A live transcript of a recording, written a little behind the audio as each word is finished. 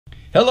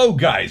Hello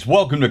guys,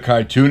 welcome to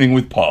Cartooning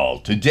with Paul.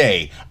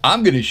 Today,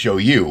 I'm going to show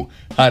you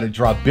how to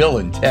draw Bill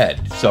and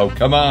Ted. So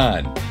come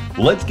on,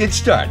 let's get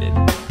started.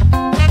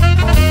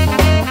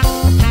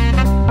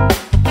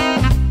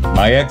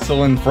 My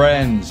excellent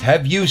friends,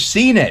 have you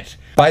seen it?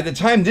 By the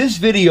time this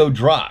video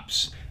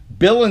drops,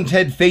 Bill and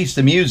Ted Face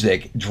the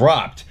Music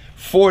dropped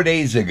 4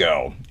 days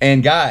ago.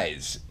 And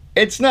guys,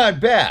 it's not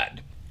bad.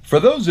 For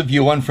those of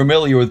you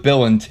unfamiliar with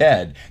Bill and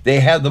Ted, they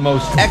had the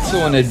most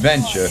excellent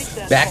adventure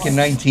back in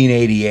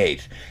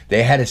 1988.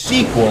 They had a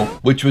sequel,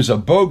 which was a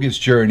Bogus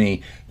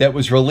journey, that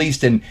was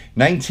released in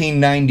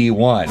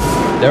 1991.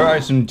 There are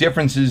some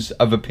differences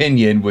of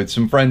opinion with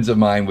some friends of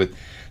mine with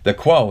the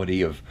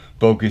quality of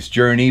Bogus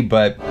Journey,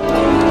 but... Death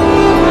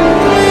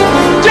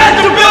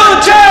to Bill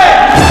and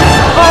Ted!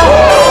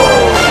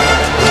 Oh!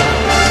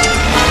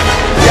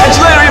 Catch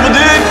you later, evil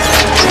dude!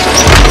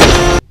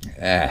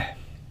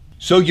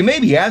 So you may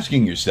be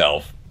asking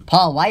yourself,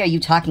 Paul, why are you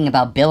talking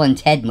about Bill and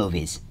Ted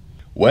movies?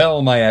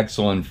 Well, my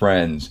excellent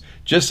friends,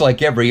 just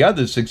like every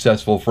other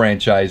successful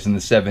franchise in the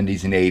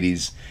 70s and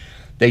 80s,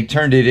 they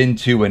turned it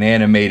into an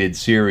animated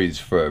series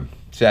for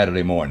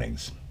Saturday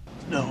mornings.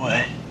 No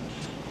way.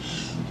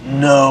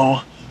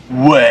 No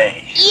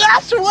way.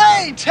 Yes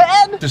way,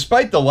 Ted!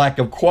 Despite the lack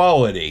of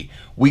quality,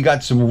 we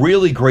got some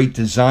really great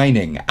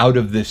designing out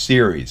of this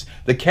series.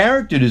 The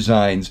character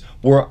designs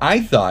were, I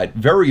thought,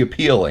 very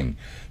appealing.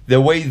 The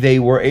way they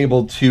were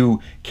able to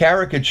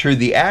caricature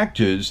the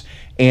actors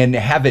and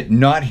have it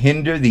not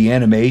hinder the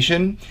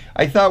animation,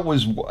 I thought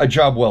was a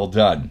job well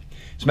done.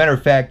 As a matter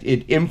of fact,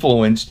 it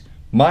influenced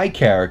my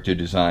character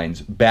designs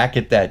back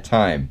at that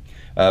time.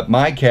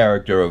 My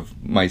character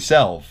of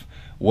myself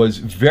was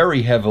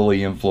very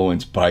heavily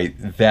influenced by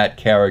that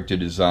character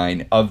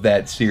design of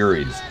that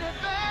series.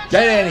 At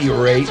any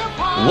rate,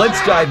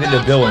 let's dive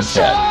into Bill and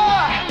Ted.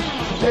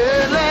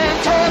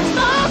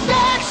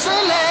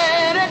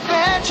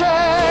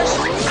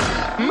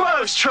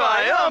 Most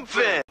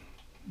triumphant!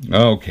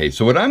 Okay,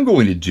 so what I'm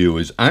going to do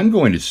is I'm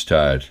going to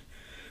start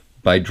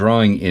by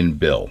drawing in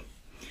Bill.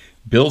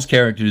 Bill's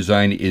character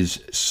design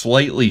is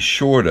slightly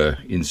shorter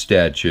in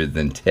stature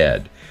than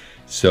Ted.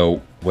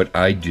 So what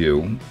I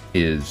do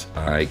is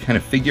I kind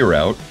of figure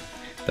out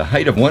the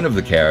height of one of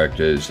the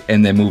characters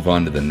and then move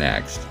on to the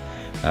next.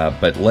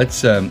 But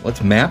let's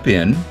map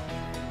in.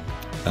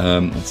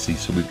 Let's see,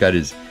 so we've got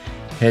his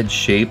head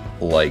shape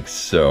like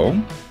so.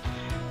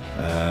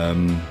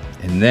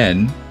 And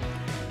then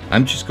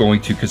I'm just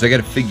going to, because I got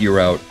to figure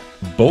out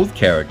both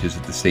characters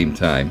at the same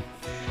time.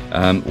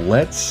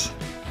 Let's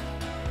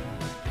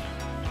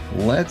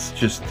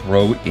just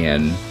throw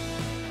in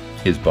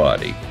his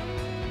body.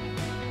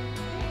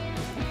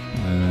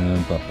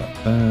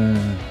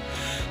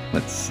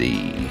 Let's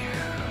see.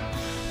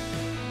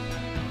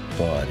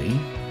 Body,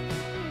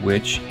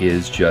 which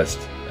is just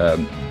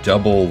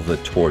double the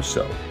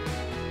torso.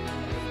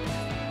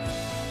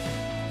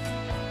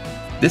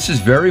 This is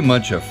very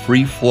much a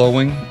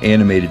free-flowing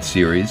animated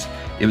series.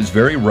 It was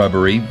very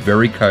rubbery,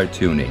 very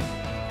cartoony.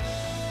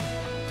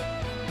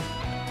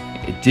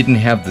 It didn't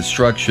have the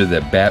structure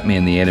that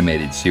Batman the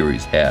Animated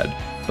Series had.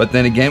 But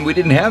then again, we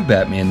didn't have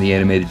Batman the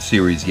Animated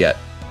Series yet.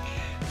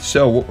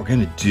 So what we're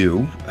going to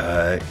do,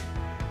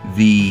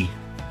 the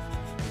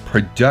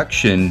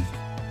production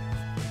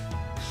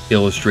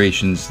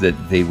illustrations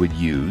that they would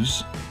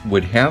use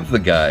would have the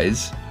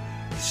guys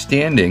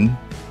standing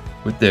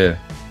with their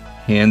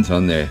hands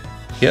on their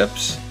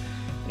hips,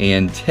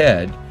 and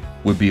Ted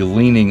would be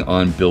leaning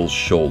on Bill's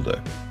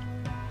shoulder.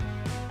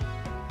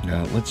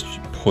 Now let's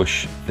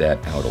push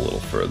that out a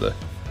little further.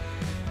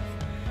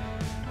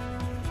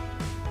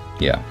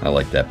 Yeah, I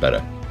like that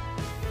better.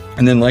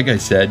 And then, like I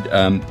said,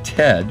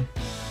 Ted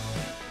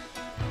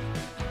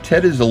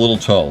is a little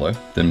taller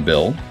than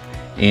Bill,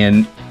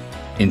 and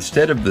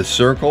instead of the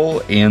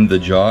circle and the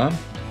jaw,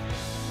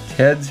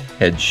 Ted's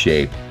head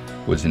shape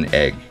was an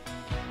egg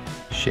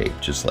shape,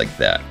 just like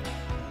that.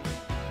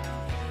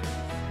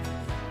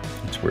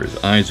 Where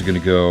his eyes are going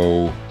to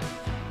go.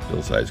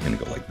 Bill's eyes are going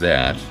to go like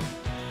that.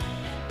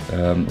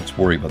 Let's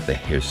worry about the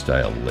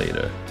hairstyle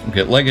later.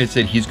 Okay, like I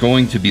said, he's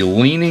going to be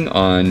leaning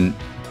on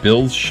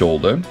Bill's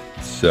shoulder.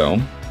 So,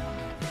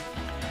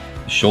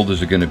 the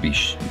shoulders are going to be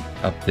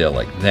up there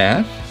like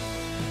that.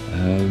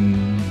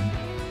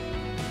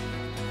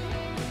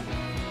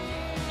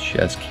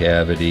 Chest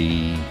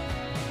cavity.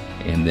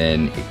 And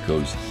then it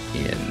goes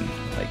in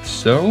like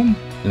so.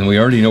 And we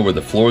already know where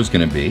the floor is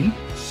going to be.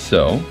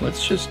 So,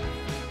 let's just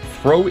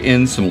throw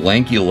in some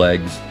lanky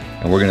legs,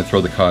 and we're going to throw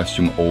the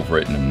costume over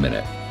it in a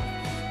minute.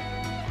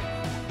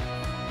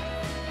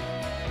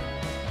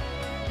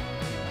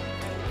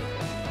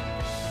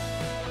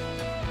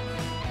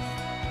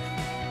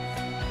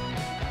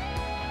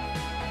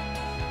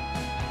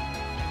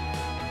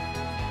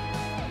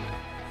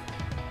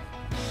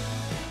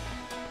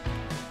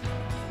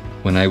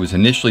 When I was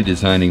initially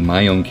designing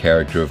my own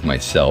character of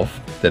myself,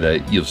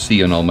 that you'll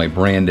see on all my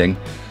branding,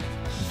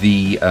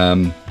 the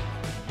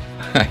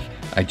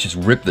I just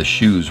ripped the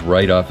shoes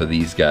right off of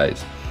these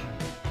guys.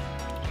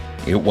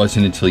 It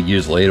wasn't until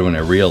years later when I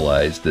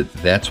realized that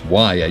that's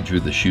why I drew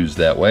the shoes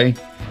that way.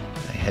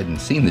 I hadn't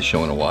seen the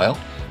show in a while.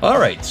 All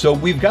right, so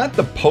we've got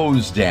the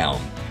pose down.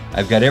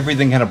 I've got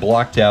everything kind of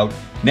blocked out.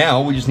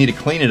 Now we just need to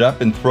clean it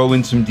up and throw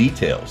in some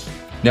details.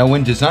 Now,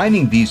 when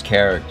designing these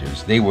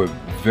characters, they were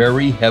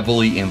very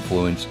heavily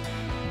influenced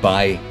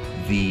by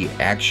the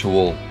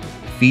actual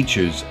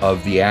features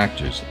of the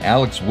actors.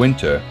 Alex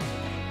Winter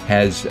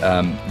has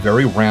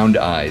very round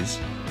eyes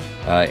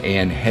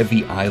and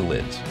heavy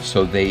eyelids,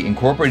 so they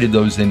incorporated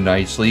those in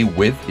nicely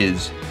with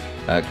his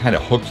kind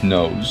of hooked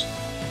nose,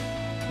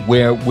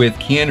 where with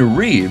Keanu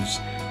Reeves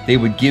they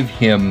would give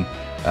him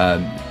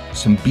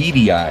some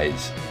beady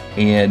eyes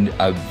and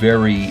a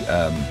very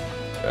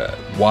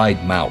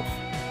wide mouth.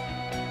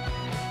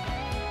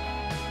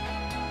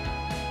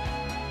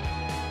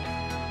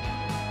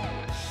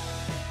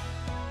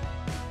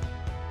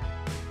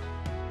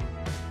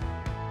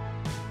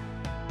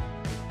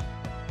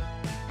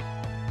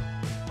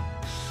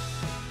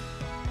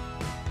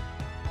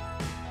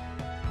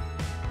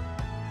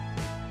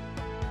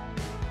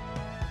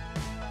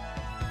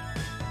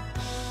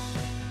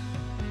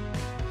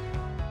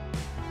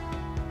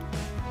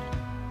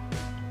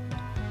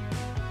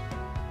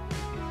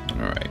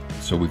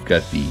 So we've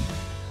got the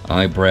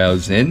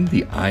eyebrows in.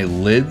 The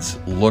eyelids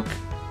look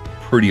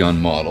pretty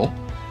on model.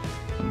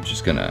 I'm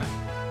just gonna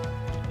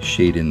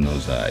shade in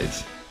those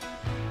eyes.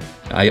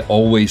 I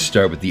always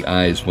start with the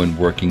eyes when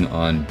working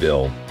on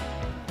Bill.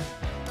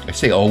 I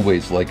say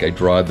always like I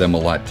draw them a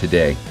lot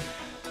today.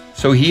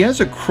 So he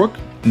has a crook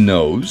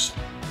nose,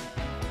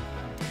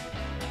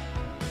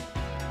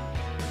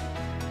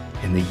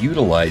 and they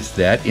utilize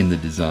that in the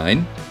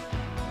design.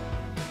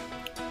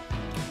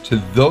 To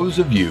those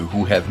of you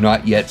who have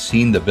not yet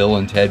seen the Bill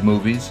and Ted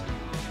movies,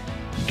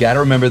 you gotta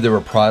remember they're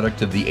a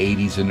product of the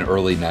 80s and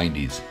early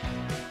 90s.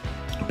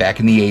 Back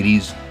in the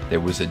 80s, there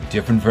was a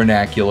different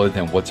vernacular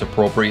than what's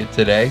appropriate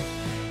today,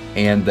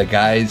 and the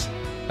guys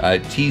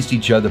teased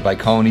each other by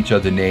calling each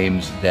other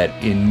names that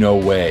in no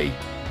way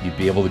you'd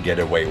be able to get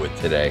away with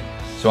today.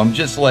 So I'm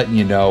just letting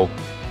you know,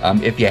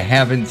 if you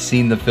haven't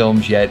seen the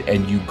films yet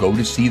and you go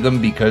to see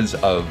them because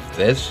of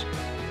this,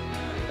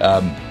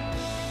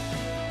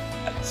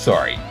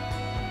 sorry.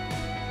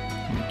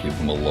 Give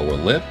him a lower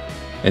lip.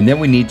 And then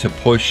we need to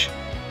push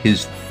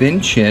his thin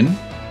chin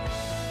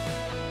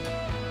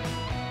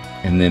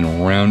and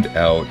then round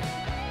out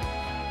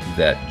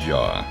that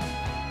jaw.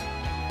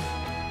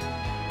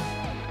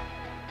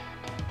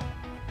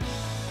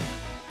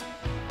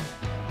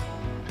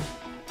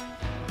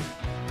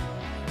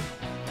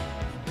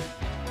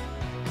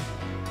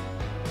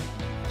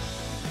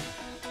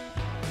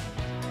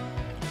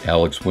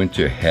 Alex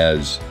Winter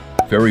has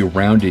very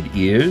rounded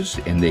ears,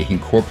 and they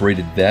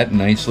incorporated that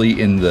nicely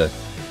in the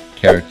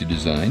character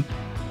design.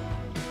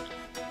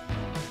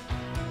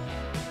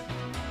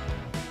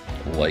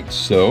 Like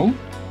so.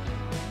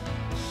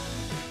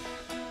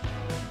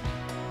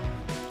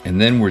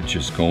 And then we're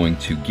just going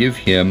to give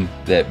him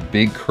that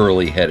big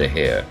curly head of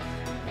hair.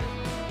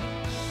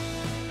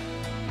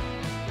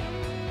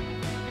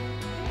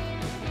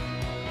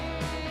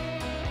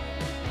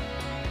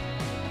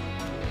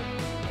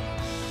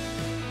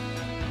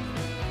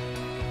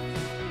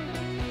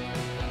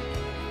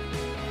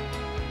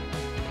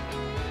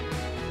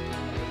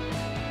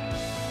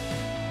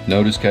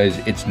 Notice, guys,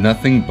 it's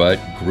nothing but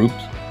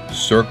grouped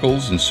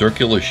circles and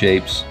circular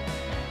shapes,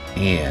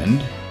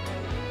 and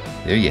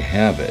there you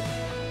have it.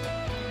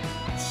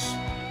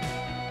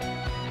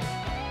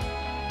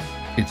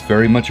 It's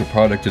very much a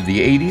product of the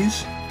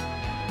 80s,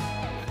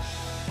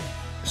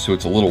 so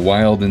it's a little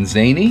wild and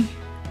zany,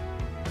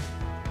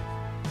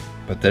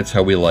 but that's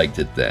how we liked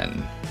it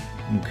then.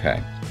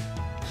 Okay.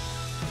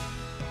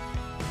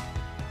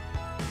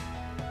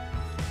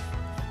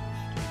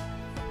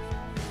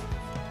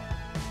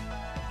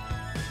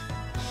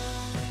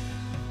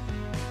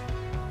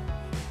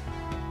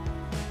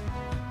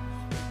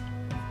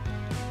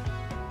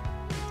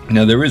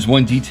 Now there is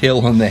one detail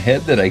on the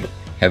head that I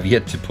have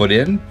yet to put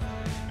in,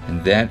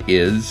 and that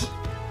is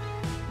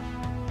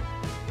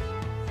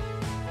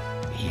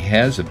he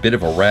has a bit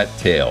of a rat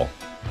tail.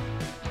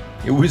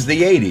 It was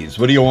the 80s,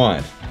 what do you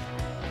want?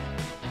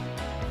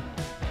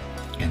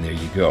 And there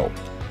you go.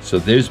 So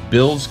there's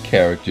Bill's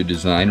character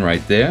design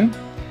right there.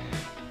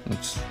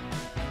 Let's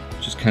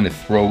just kind of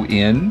throw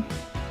in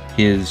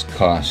his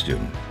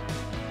costume.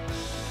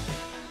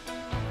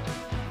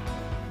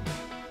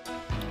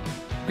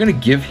 I'm gonna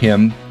give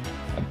him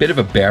a bit of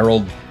a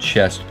barreled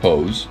chest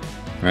pose,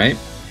 right?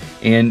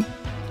 And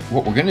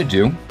what we're gonna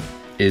do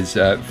is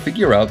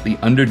figure out the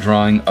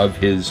underdrawing of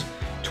his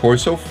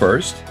torso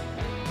first.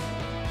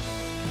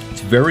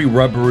 It's very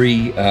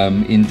rubbery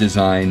in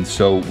design,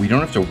 so we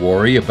don't have to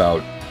worry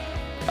about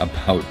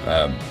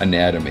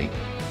anatomy,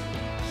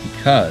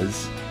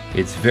 because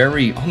it's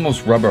very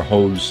almost rubber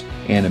hose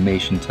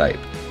animation type.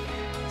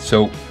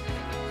 So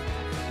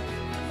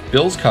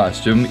Bill's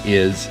costume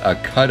is a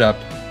cut up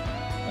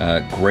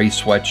gray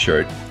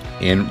sweatshirt,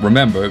 and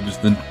remember it was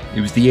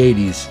the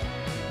 80s.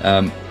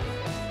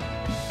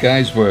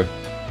 Guys were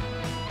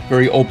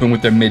very open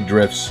with their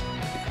midriffs,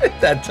 At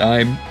that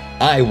time,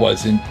 I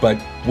wasn't,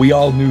 but we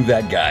all knew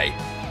that guy.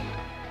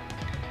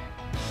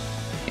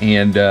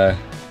 And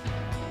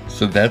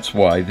so that's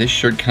why this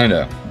shirt kind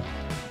of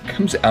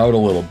comes out a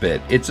little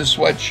bit. It's a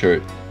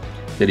sweatshirt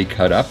that he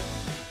cut up.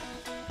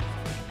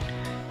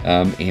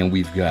 And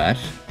we've got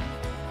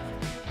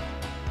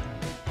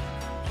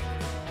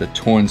the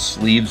torn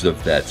sleeves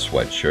of that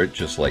sweatshirt,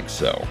 just like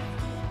so.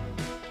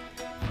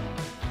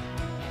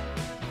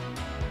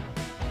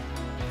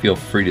 Feel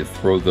free to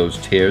throw those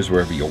tears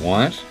wherever you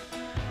want,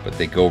 but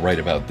they go right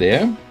about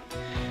there.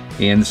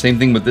 And the same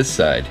thing with this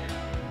side.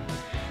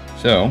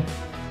 So,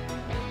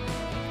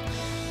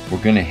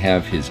 we're going to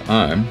have his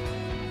arm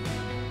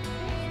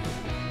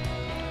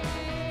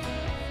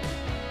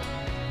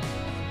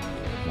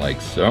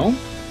like so.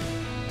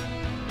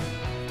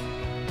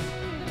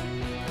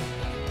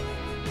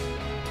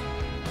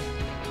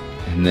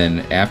 And then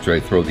after I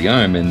throw the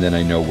arm in, then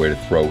I know where to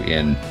throw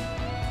in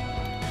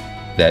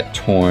that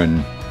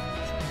torn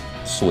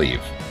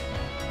sleeve.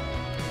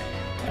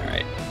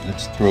 Alright,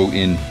 let's throw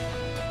in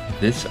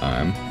this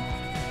arm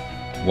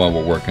while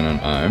we're working on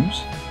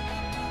arms.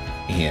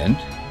 And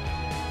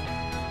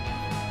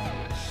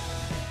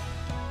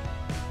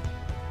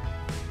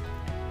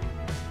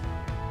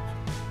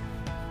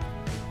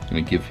I'm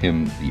going to give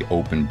him the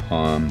open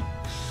palm.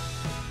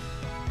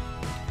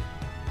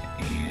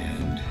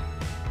 And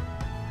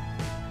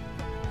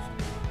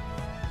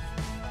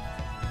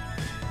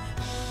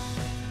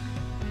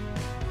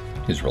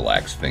his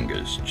relaxed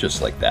fingers,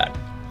 just like that.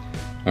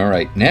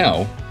 Alright,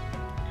 now,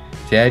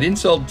 to add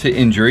insult to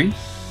injury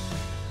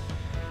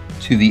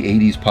to the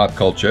 80s pop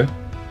culture,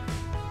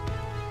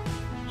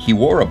 he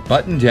wore a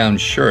button-down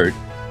shirt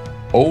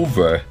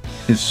over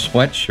his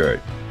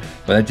sweatshirt.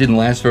 But that didn't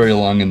last very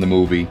long in the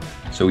movie,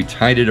 so he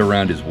tied it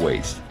around his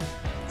waist.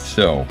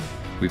 So,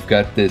 we've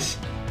got this,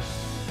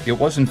 it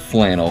wasn't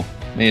flannel,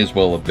 may as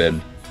well have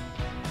been.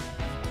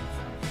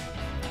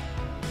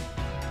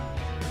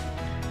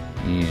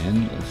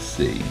 And let's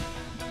see,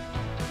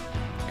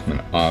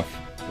 coming off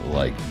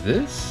like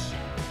this.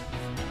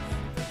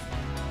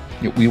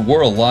 We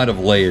wore a lot of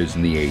layers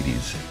in the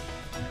 80s.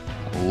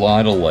 A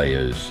lot of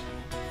layers.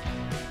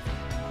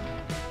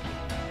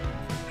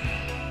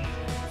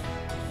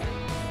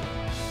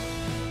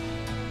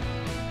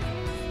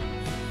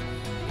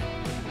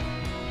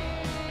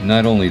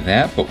 Not only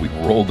that, but we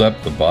rolled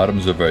up the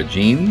bottoms of our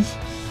jeans.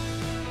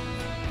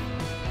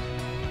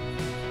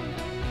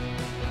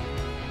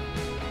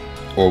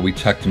 Or we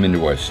tucked them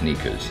into our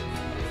sneakers.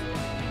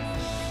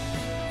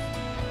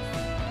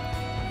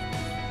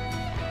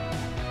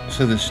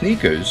 So the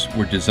sneakers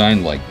were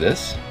designed like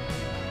this.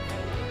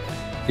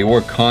 They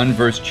wore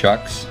Converse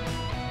Chucks.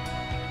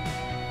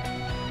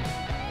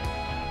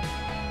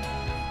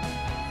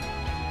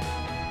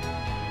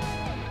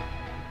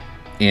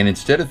 And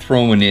instead of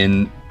throwing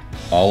in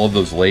all of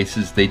those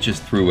laces, they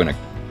just threw in a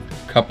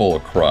couple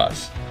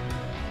across.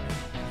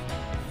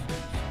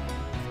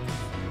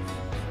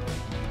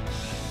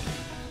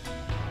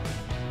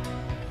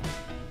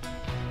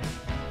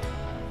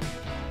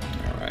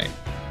 All right.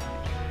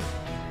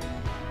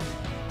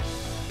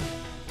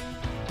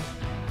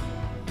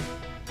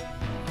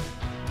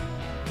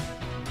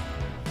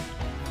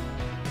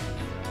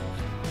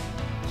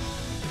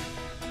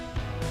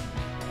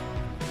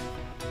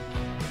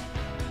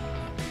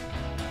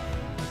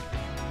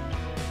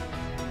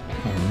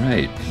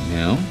 Alright,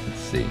 now, let's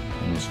see,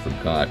 almost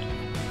forgot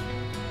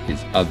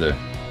his other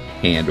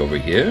hand over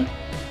here.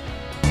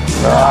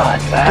 Not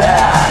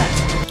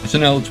bad. So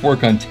now let's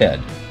work on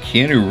Ted.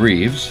 Keanu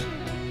Reeves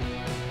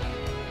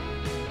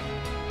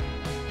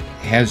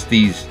has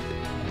these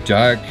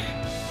dark,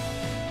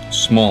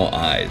 small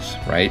eyes,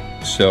 right?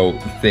 So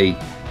they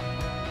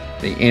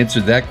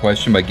answered that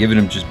question by giving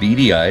him just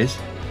beady eyes,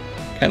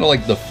 kind of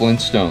like the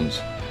Flintstones,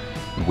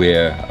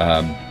 where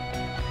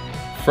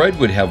Fred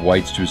would have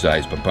whites to his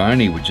eyes, but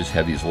Barney would just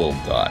have these little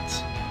dots.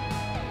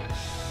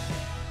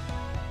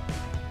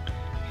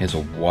 He has a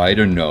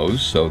wider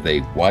nose, so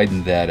they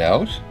widened that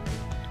out.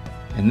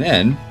 And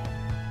then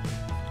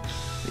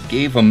they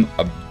gave him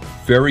a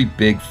very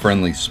big,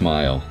 friendly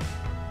smile.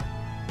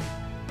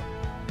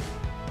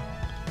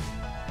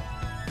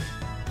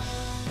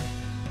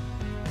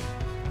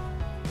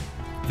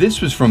 This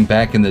was from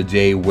back in the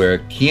day where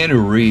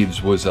Keanu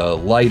Reeves was a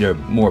lighter,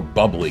 more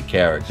bubbly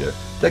character.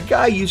 The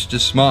guy used to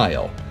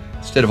smile,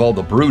 instead of all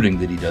the brooding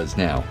that he does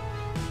now.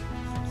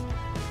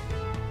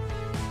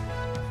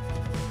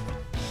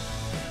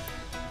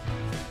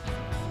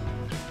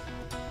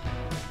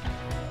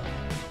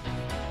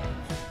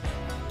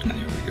 There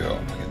we go,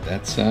 look at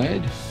that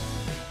side.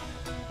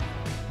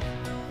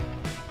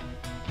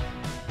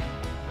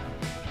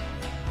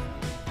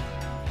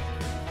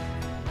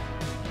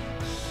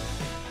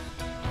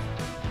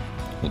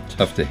 We'll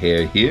tuft the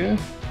hair here,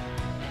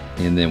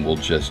 and then we'll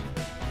just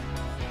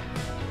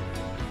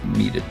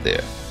meet it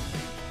there.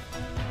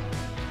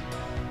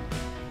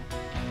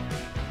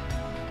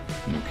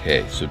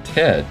 Okay, so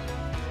Ted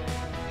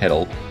had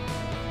a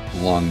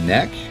long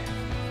neck,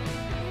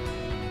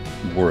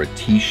 wore a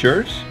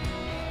t-shirt,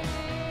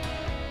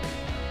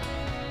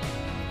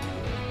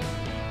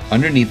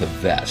 underneath a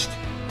vest.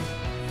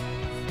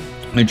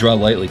 I'm going to draw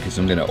lightly because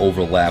I'm going to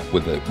overlap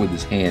with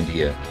his hand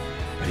here.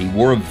 But he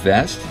wore a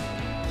vest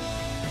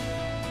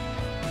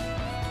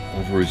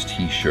over his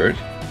t-shirt.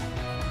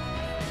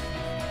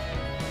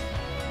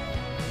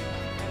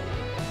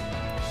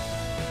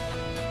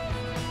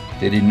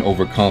 They didn't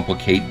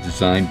overcomplicate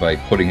design by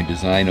putting a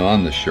design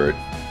on the shirt,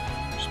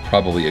 which is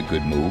probably a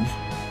good move.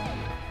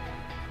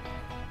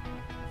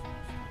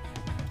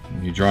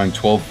 When you're drawing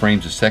 12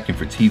 frames a second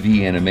for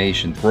TV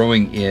animation,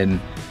 throwing in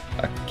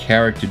a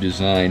character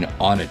design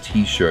on a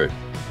t-shirt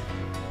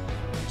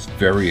is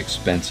very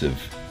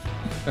expensive.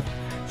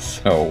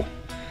 So,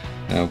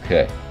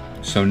 okay.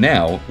 So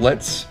now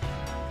let's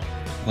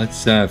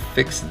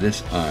fix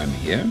this arm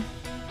here.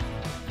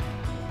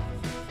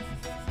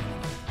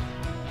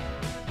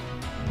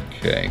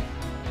 Okay.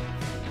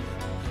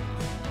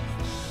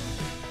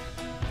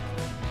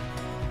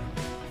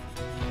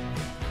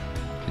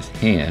 His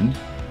hand.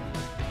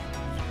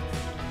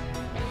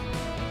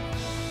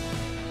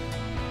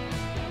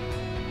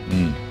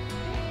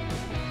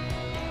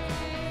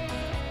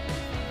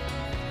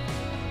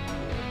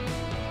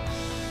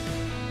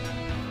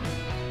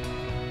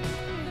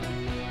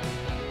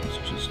 Let's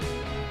just,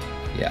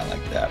 yeah,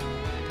 like that.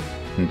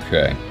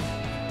 Okay.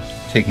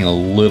 Taking a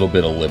little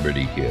bit of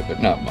liberty here,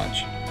 but not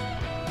much.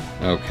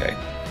 Okay,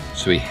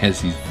 so he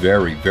has these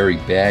very, very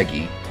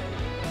baggy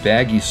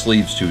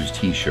sleeves to his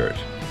t-shirt.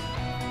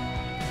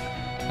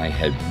 I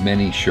had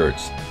many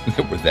shirts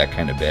that were that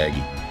kind of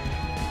baggy.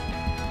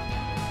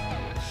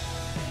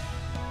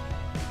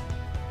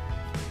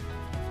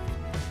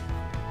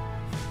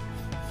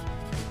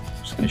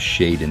 I'm just going to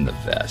shade in the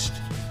vest.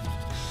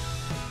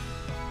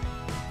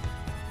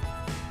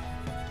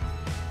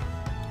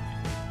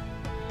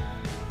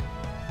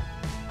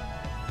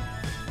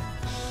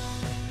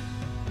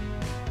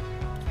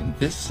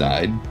 This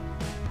side,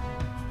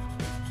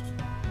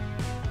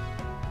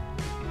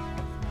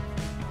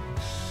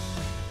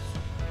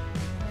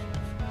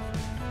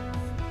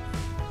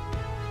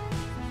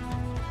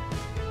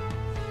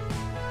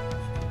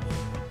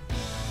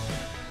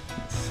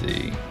 let's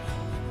see,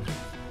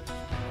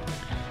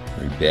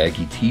 very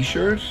baggy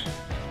t-shirt.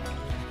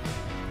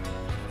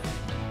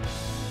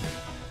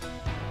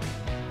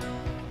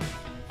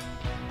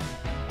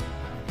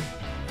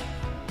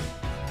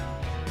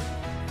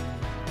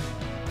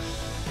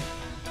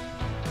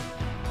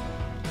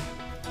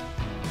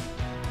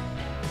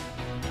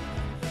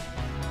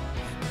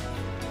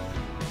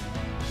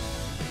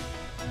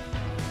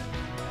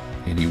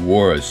 And he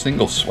wore a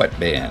single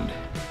sweatband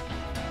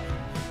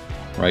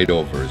right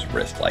over his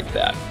wrist like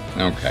that.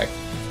 Okay,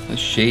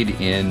 let's shade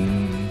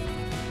in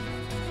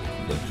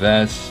the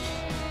vest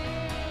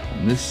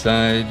on this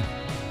side.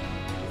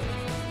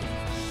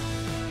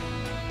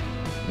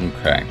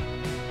 Okay,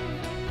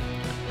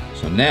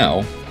 so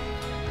now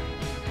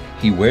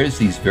he wears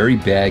these very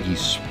baggy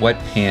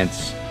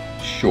sweatpants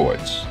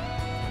shorts,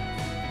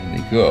 and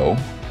they go,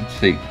 let's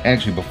see,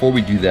 actually before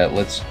we do that,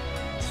 let's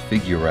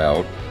figure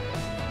out.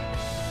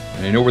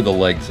 And I know where the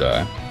legs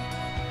are,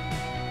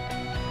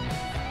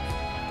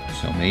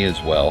 so may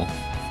as well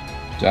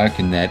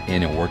darken that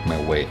in and work my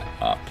way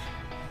up.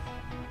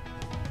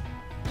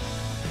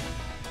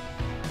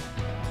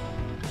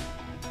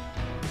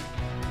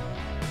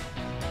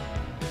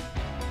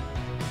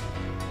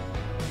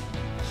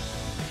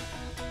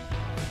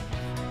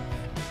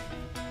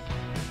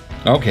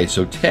 Okay,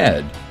 so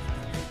Ted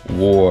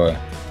wore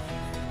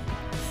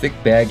thick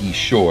baggy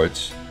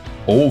shorts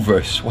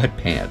over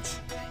sweatpants.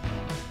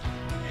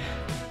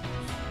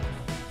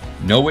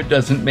 No, it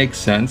doesn't make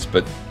sense,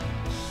 but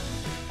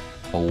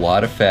a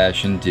lot of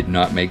fashion did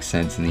not make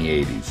sense in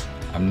the 80s.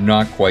 I'm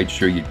not quite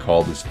sure you'd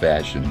call this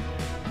fashion,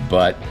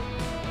 but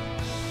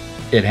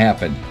it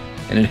happened.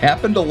 And it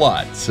happened a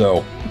lot,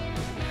 so.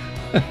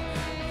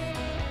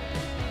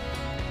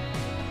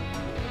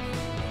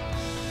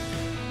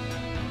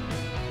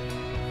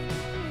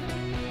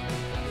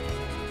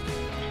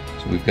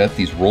 So we've got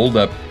these rolled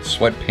up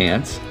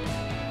sweatpants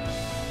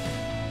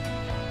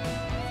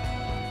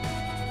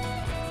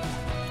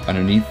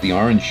underneath the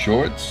orange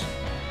shorts,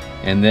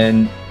 and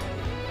then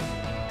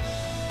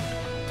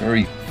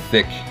very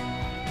thick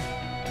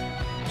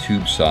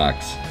tube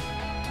socks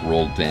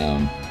rolled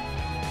down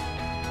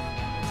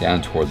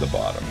toward the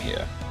bottom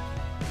here.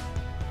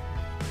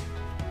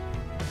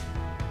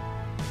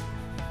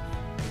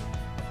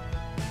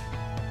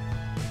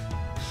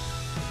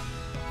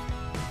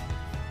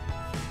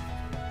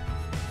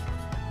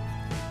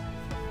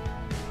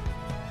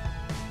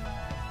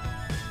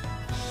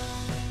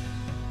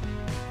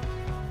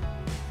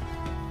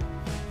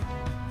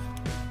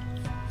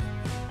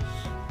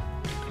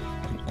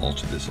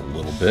 Alter this a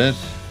little bit,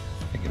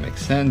 make it make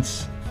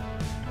sense.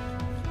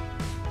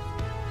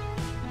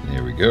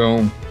 There we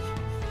go.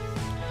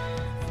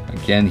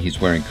 Again,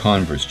 he's wearing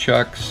Converse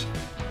Chucks.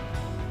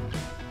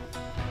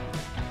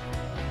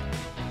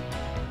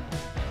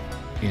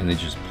 And they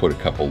just put a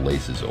couple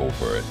laces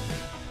over it.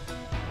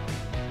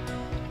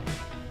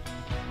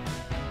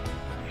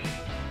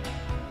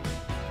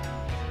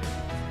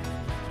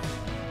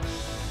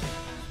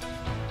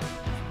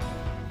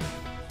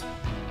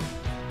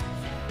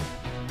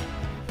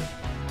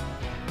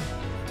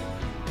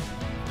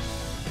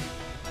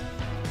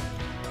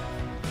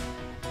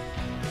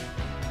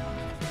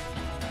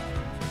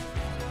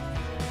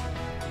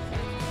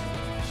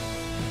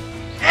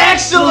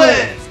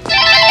 Excellent!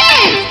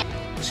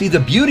 See, the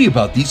beauty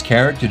about these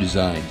character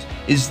designs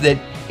is that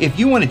if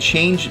you want to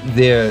change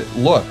their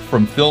look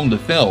from film to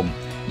film,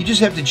 you just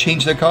have to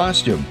change their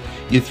costume.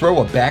 You throw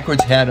a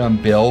backwards hat on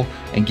Bill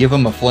and give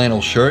him a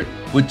flannel shirt.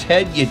 With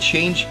Ted, you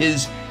change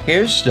his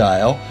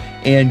hairstyle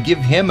and give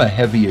him a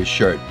heavier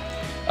shirt.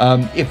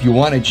 If you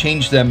want to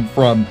change them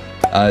from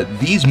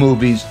these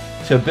movies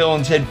to Bill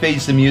and Ted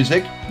Face the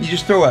Music, you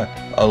just throw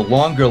a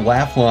longer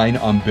laugh line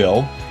on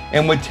Bill.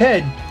 And with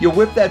Ted, you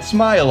whip that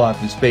smile off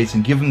his face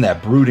and give him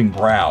that brooding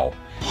brow.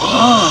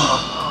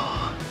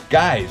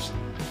 Guys,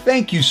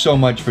 thank you so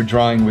much for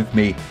drawing with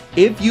me.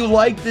 If you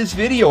like this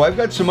video, I've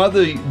got some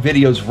other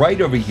videos right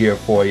over here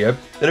for you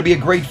that'll be a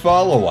great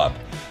follow-up.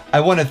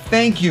 I want to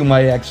thank you,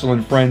 my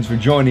excellent friends, for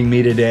joining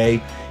me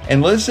today.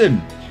 And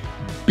listen,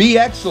 be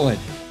excellent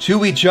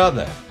to each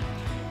other.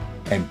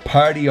 And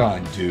party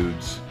on,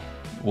 dudes.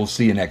 We'll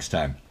see you next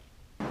time.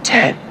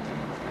 Ted,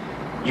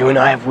 you and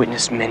I have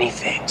witnessed many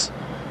things,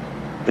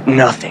 but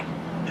nothing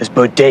as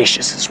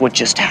bodacious as what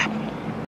just happened.